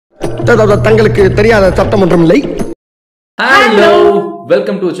தங்களுக்கு தெரியாத சட்டம் ஒன்றும் இல்லை. Hello,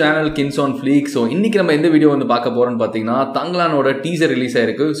 welcome to channel கின்சonfleek. So இன்னைக்கு நம்ம எந்த வீடியோ வந்து பார்க்க போறோம்னு பார்த்தீங்கன்னா தங்கலானோட டீசர் ரிலீஸ்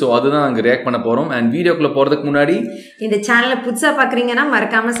ஆயிருக்கு. ஸோ அதுதான் அங்கே ரியாக்ட் பண்ண போறோம். அண்ட் வீடியோக்குள்ள போறதுக்கு முன்னாடி இந்த சேனலை புதுசாக பார்க்குறீங்கன்னா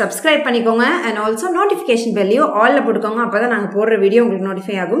மறக்காம சப்ஸ்கிரைப் பண்ணிக்கோங்க. அண்ட் ஆல்சோ நோட்டிஃபிகேஷன் பெல்லையும் ஆல்ல போட்டுக்கோங்க. அப்பதான் நாங்கள் போடுற வீடியோ உங்களுக்கு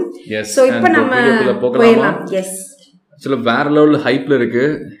நோட்டிஃபை ஆகும். ஸோ இப்போ நம்ம போயிடலாம். எஸ், ஆக்சுவலாக வேற லெவல் ஹைப்ல இருக்கு.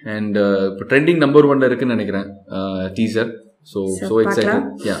 அண்ட் இப்போ ட்ரெண்டிங் நம்பர் 1ல இருக்குன்னு நினைக்கிறேன் டீசர். So excited.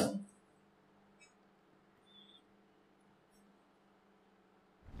 யா,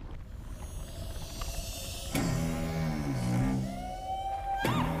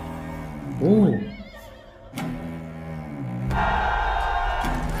 oh,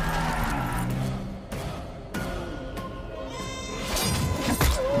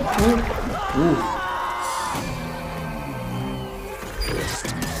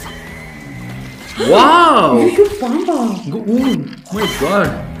 wow, பாம்பா, oh my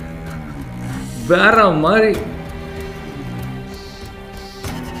god, வேற மாதிரி.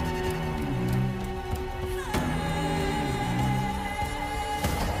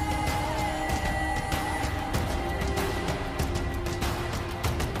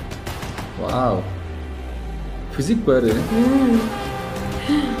 வாவ், பிசிக் பாரு.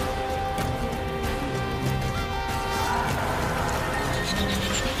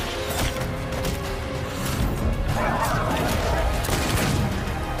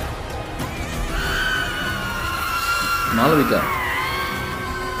 மாளவிகா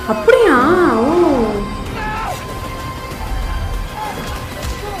அப்படியா? ஓ,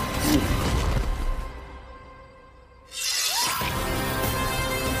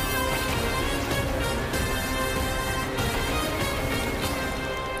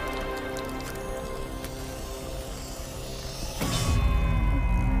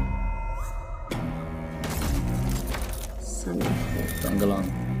 தங்கலான்.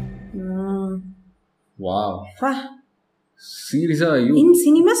 வாவ், சீரியஸா இன்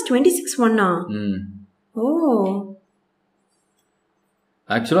சினிமாஸ் 26/1. ஓ,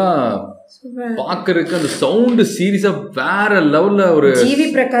 ஆக்சுவலா பாக்குறதுக்கு அந்த சவுண்ட் சீரியஸா வேற லெவல்ல ஒரு ஜிவி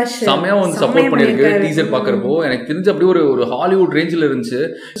பிரகாஷ் செமையா வந்து சப்போர்ட் பண்ணிருக்கு. டீசர் பாக்குறப்போ எனக்கு தெரிஞ்ச அப்படியே ஒரு ஹாலிவுட் ரேஞ்சில் இருந்துச்சு.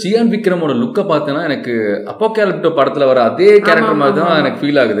 சியான் விக்ரமோட லுக்கை பார்த்தேன்னா எனக்கு அப்போகாலிப்டோ படத்துல வர அதே கேரக்டர் மாதிரி தான் எனக்கு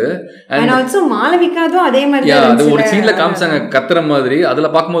ஃபீல் ஆகுது. அண்ட் ஆல்சோ மாளவிகாதும் அதே மாதிரி அது ஒரு சீன்ல காமிச்சாங்க கத்துற மாதிரி. அதுல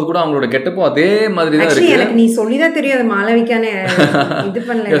பாக்கும்போது கூட அவங்களோட கெட்டப்பும் அதே மாதிரி தான் இருக்கு. எனக்கு நீ சொல்லிதான் தெரியாது மாளவிகானே இது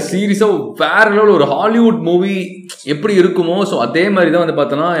பண்ணல. சீரியஸா வேற லெவல் ஒரு ஹாலிவுட் மூவி எப்படி இருக்குமோ சோ அதே மாதிரி தான் வந்து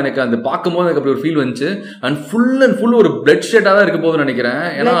பார்த்தோன்னா எனக்கு அந்த பார்க்கும்போது எனக்கு அப்படி ஒரு ஃபீல் வந்துச்சு. அண்ட் ஃபுல் ஒரு பிளட் ஷெட்டா தான் இருக்க போகுதுன்னு நினைக்கிறேன்.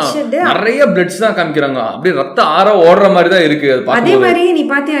 ஏன்னா நிறைய பிளட்ஸ் தான் காமிக்கிறாங்க. அப்படியே ரத்த ஆற ஓடுற மாதிரி தான் இருக்கு. அதே மாதிரி நீ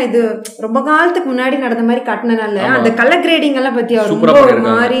பாத்தியா, இது ரொம்ப காலத்துக்கு முன்னாடி நடந்த மாதிரி காட்டினால அந்த கலர் கிரேடிங் எல்லாம் பத்தியா ரொம்ப ஒரு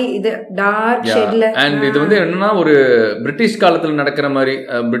மாதிரி இது டார்க் ஷேட்ல. அண்ட் இது வந்து என்னன்னா ஒரு பிரிட்டிஷ் காலத்துல நடக்கிற மாதிரி,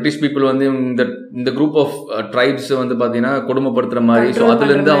 பிரிட்டிஷ் பீப்புள் வந்து இந்த குரூப் ஆஃப் ட்ரைப்ஸ் வந்து பாத்தீங்கன்னா கொடுமைப்படுத்துற மாதிரி. ஸோ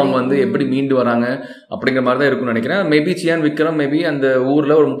அதுல இருந்து அவங்க வந்து எப்படி மீண்டு வராங்க அப்படிங்கிற மாதிரி தான் இருக்கும்னு நினைக்கிறேன். மேபி சியான் விக்ரம் மேபி அந்த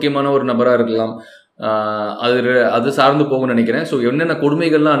ஊர்ல ஒரு முக்கியமான ஒரு நபரா இருக்கலாம். அது சார்ந்து போகும்னு நினைக்கிறேன். ஸோ என்னென்ன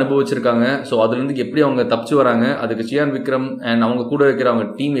கொடுமைகள்லாம் அனுபவிச்சிருக்காங்க, ஸோ அதுலேருந்து எப்படி அவங்க தப்பிச்சு வராங்க, அதுக்கு சியான் விக்ரம் அண்ட் அவங்க கூட இருக்கிற அவங்க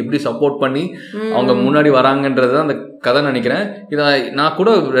டீம் எப்படி சப்போர்ட் பண்ணி அவங்க முன்னாடி வராங்கன்றது தான் அந்த கதை நினைக்கிறேன். இதை நான் கூட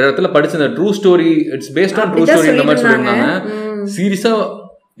ஒரு இடத்துல படிச்ச true story, it's based on true story இந்த மாதிரி சொல்லியிருந்தாங்க. சீரியஸா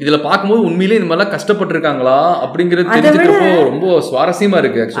இதுல பாக்கும்போது உண்மையிலே இந்த மாதிரிலாம் கஷ்டப்பட்டிருக்காங்களா அப்படிங்கறது தெரிஞ்சுக்கிறப்போ ரொம்ப சுவாரஸ்யமா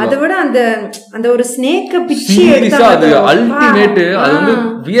இருக்கு. அதை விட அந்த ஒரு ஸ்னேக் சீரியஸா அது அல்டிமேட். அது வந்து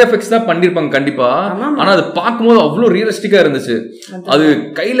விஎஃப்எக்ஸ் தான் பண்ணிருப்பாங்க கண்டிப்பா. ஆனா அது பார்க்கும்போது அவ்வளவு ரியலிஸ்டிக்கா இருந்துச்சு. அது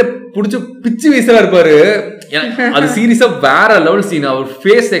கையில புடிச்சு பிச்சு வீசலா இருப்பாரு. அது சீரியஸா வேற லெவல் சீன். அவர்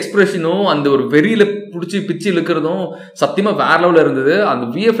ஃபேஸ் எக்ஸ்பிரஷனும் அந்த ஒரு வெறியில புடிச்சு பிச்சு இழுக்கிறதும் சத்தியமா வேற லெவல்ல இருந்தது. அந்த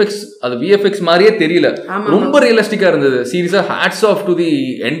விஎஃப்எக்ஸ் மாதிரியே தெரியல, ரொம்ப ரியலிஸ்டிக்கா இருந்தது. சீரியஸா hats off to the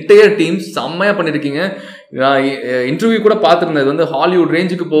entire team, செம்மையா பண்ணிருக்கீங்க. நான் இன்டர்வியூ கூட பார்த்துருந்தேன், இது வந்து ஹாலிவுட்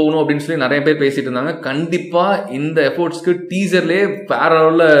ரேஞ்சுக்கு போகணும் அப்படின்னு சொல்லி நிறைய பேர் பேசிட்டு இருந்தாங்க. கண்டிப்பா இந்த எஃபோர்ட்ஸ்க்கு டீசர்லயே வேற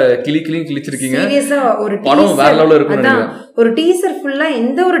லெவல்ல கிழிச்சிருக்கீங்க. படம் வேற லெவல்ல இருக்கும். ஒரு டீசர் ஃபுல்லா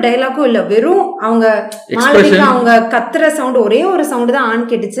எந்த ஒரு டைலாக்கும் இல்ல, வெறும் அவங்க கத்துற சவுண்ட், ஒரே ஒரு சவுண்ட் தான்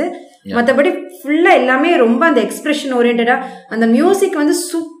ஆன் கேட்டுச்சு. மத்தபடி ஃபுல்லா எல்லாமே ரொம்ப அந்த எக்ஸ்பிரஷன் ஓரியன்டா, அந்த மியூசிக் வந்து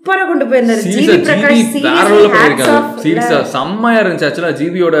சூப்பரா கொண்டு போயிருந்தாரு ஜிவி பிரகாஷ். சீரியஸா செம்மையா இருந்துச்சு. ஆக்சுவலா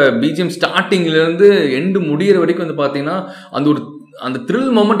ஜிவியோட பிஜிஎம் ஸ்டார்டிங்ல இருந்து எண்டு முடியற வரைக்கும் வந்து பாத்தீங்கன்னா அந்த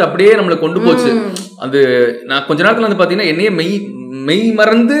த்ரில் மொமெண்ட் அப்படியே நம்மளை கொண்டு போச்சு. அது நான் கொஞ்ச நேரத்துல வந்து பாத்தீங்கன்னா என்னையே மெய்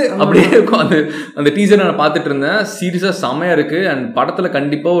மறந்து அப்படியே இருக்கும் அந்த டீசர் நான் பார்த்துட்டு இருந்தேன். சீரியஸா செமையா இருக்கு. அண்ட் படத்துல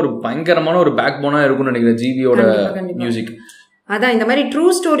கண்டிப்பா ஒரு பயங்கரமான ஒரு பேக் போனா இருக்கும்னு நினைக்கிறேன் ஜிவியோட மியூசிக். அதான் இந்த மாதிரி ட்ரூ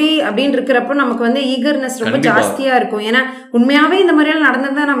ஸ்டோரி அப்படின்னு இருக்கிறப்போ நமக்கு வந்து ஈகர்னஸ் ரொம்ப ஜாஸ்தியா இருக்கும். ஏன்னா உண்மையாவே இந்த மாதிரியெல்லாம்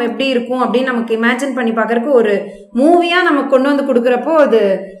நடந்திருந்தா நம்ம எப்படி இருக்கும் அப்படின்னு நமக்கு இமேஜின் பண்ணி பாக்குறதுக்கு ஒரு மூவியா நமக்கு கொண்டு வந்து கொடுக்குறப்போ அது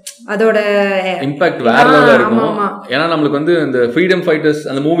அதோட இம்பாக்ட் வேற லெவல்ல இருக்கும். ஏன்னா நம்மளுக்கு வந்து இந்த ஃப்ரீடம் ஃபைட்டர்ஸ்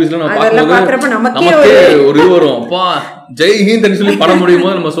அந்த மூவிஸ்லாம் நம்ம பார்க்கும்போது நமக்கே ஒரு இது வரும், அப்பா ஜெய் ஹிந்த் சொல்லி படம் முடியும்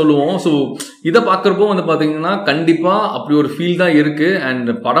போது நம்ம சொல்லுவோம். ஸோ இதை பார்க்குறப்போ வந்து பார்த்தீங்கன்னா கண்டிப்பா அப்படி ஒரு ஃபீல் தான் இருக்கு.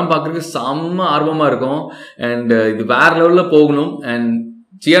 அண்ட் படம் பார்க்கறதுக்கு செம்ம ஆர்வமா இருக்கும். அண்ட் இது வேற லெவல்ல போகணும். அண்ட்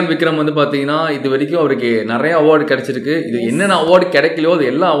சியான் விக்ரம் வந்து பாத்தீங்கன்னா இது வரைக்கும் அவருக்கு நிறைய அவார்டு கிடைச்சிருக்கு. இது என்னென்ன அவார்டு கிடைக்கலையோ அது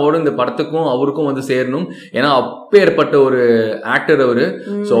எல்லா அவார்டும் இந்த படத்துக்கும் அவருக்கும் வந்து சேரணும். ஏன்னா அப்பேற்பட்ட ஒரு ஆக்டர் அவரு.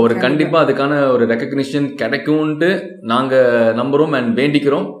 ஸோ அவரு கண்டிப்பா அதுக்கான ஒரு ரெகக்னிஷன் கிடைக்கும்ட்டு நாங்க நம்புறோம் அண்ட்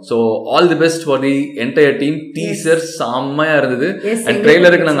வேண்டிக்கிறோம். So all the best for the entire team. Teaser செம்மையா இருந்தது. அண்ட்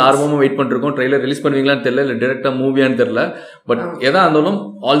ட்ரெய்லருக்கு நாங்க ஆர்வமா வெயிட் பண்ணிருக்கோம். ட்ரெய்லர் ரிலீஸ் பண்ணுவீங்களான்னு தெரியல, இல்லை டைரக்டா மூவியான்னு தெரியல. பட் எதா இருந்தாலும்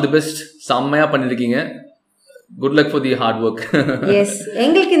ஆல் தி பெஸ்ட், செம்மையா பண்ணிருக்கீங்க. Good luck for the hard work. S,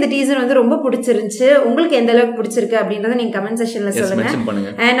 எங்களுக்கு இந்த டீசர் வந்து ரொம்ப பிடிச்சிருந்துச்சு. உங்களுக்கு எந்த அளவுக்கு பிடிச்சிருக்கு அப்படின்றத நீங்க கமெண்ட் செக்ஷன்ல சொல்லுங்க.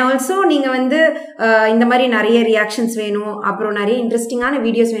 அண்ட் ஆல்சோ நீங்க வந்து இந்த மாதிரி நிறைய ரியாக்ஷன்ஸ் வேணும், அப்புறம் நிறைய இன்ட்ரெஸ்டிங்கான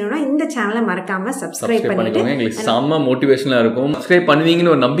வீடியோஸ் வேணும்னா இந்த சேனலை மறக்காம சப்ஸ்கிரைப் பண்ணிட்டு எங்களுக்கு செம்ம மோட்டிவேஷனா இருக்கும். சப்ஸ்கிரைப்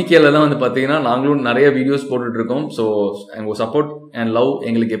பண்ணுவீங்கன்னு ஒரு நம்பிக்கையில தான் வந்து பாத்தீங்கன்னா நாங்களும் நிறைய வீடியோஸ் போட்டுட்டு இருக்கோம். ஸோ உங்க சப்போர்ட் அண்ட் லவ்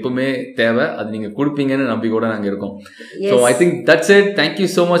எங்களுக்கு எப்பவுமே தேவை. அது நீங்க கொடுப்பீங்கன்னு நம்பிக்கையோட நாங்க இருக்கோம். So I think that's it. Thank you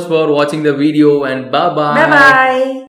so much for watching the video and bye bye. Bye.